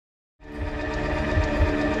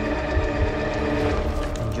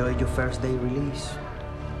enjoy your first day release?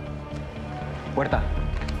 Puerta.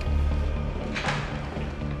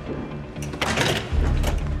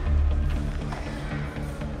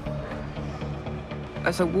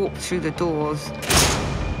 As I walked through the doors,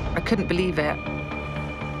 I couldn't believe it.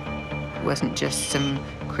 It wasn't just some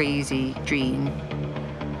crazy dream.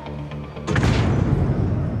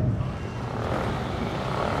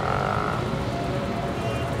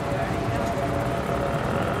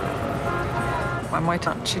 I might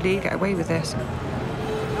actually get away with this.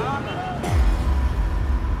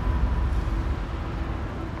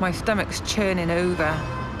 My stomach's churning over,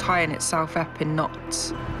 tying itself up in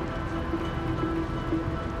knots.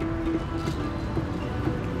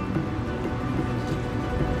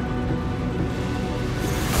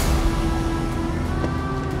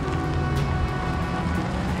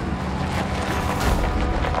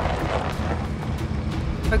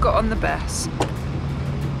 I got on the bus.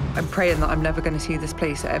 I'm praying that I'm never going to see this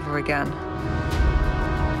place ever again.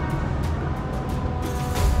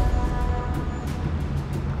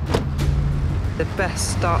 The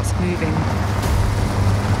bus starts moving.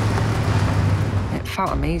 It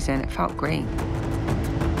felt amazing, it felt great.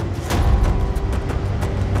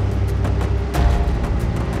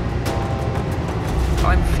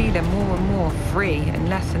 I'm feeling more and more free and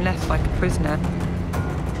less like a prisoner.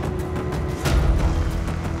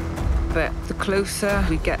 But the closer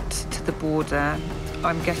we get to the border,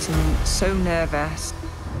 I'm getting so nervous.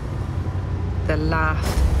 The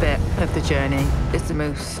last bit of the journey is the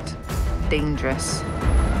most dangerous.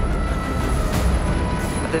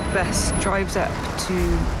 The bus drives up to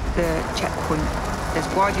the checkpoint. There's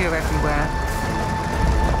guardia everywhere.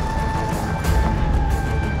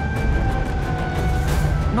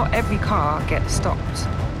 Not every car gets stopped.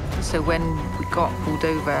 So when we got pulled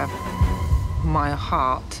over, my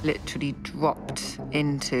heart literally dropped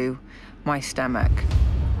into my stomach.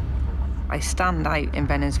 I stand out in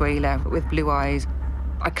Venezuela with blue eyes.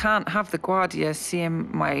 I can't have the guardia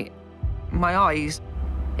seeing my eyes.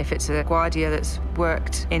 If it's a guardia that's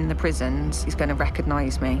worked in the prisons, he's going to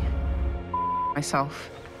recognize me.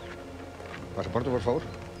 Myself. Pasaporte, por favor.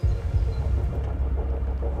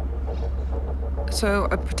 So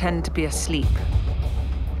I pretend to be asleep.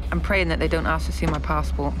 I'm praying that they don't ask to see my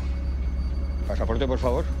passport. Pasaporte, por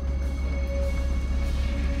favor.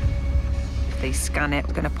 If they scan it,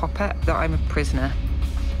 it's going to pop up that I'm a prisoner.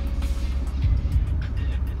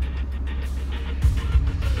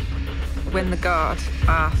 When the guard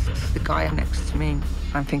asks the guy next to me,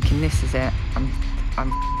 I'm thinking, this is it.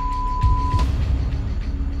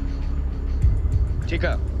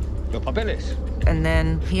 Chica, los papeles. And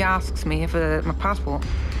then he asks me for my passport.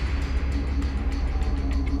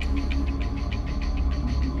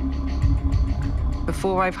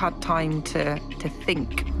 Before I've had time to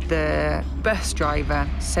think, the bus driver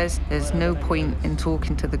says there's no point in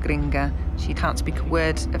talking to the gringa. She can't speak a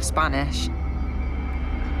word of Spanish.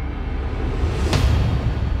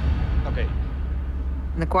 Okay.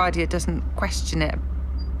 And the guardia doesn't question it.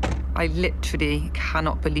 I literally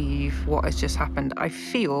cannot believe what has just happened. I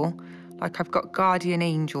feel like I've got guardian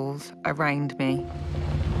angels around me.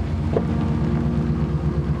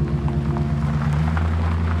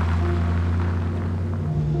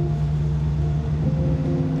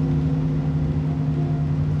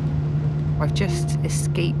 I've just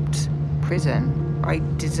escaped prison. I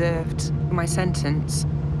deserved my sentence.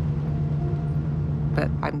 But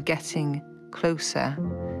I'm getting closer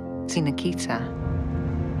to Nikita.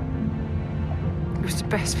 It was the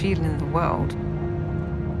best feeling in the world.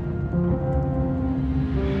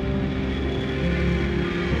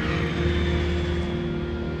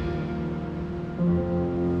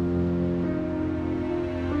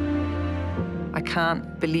 I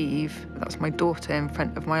can't believe that's my daughter in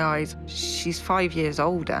front of my eyes. She's 5 years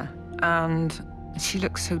older, and she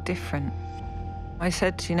looks so different. I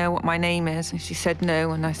said, "Do you know what my name is?" And she said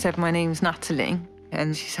no, and I said, "My name's Natalie."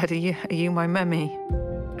 And she said, are you my mummy?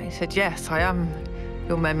 I said, "Yes, I am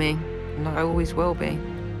your mummy, and I always will be."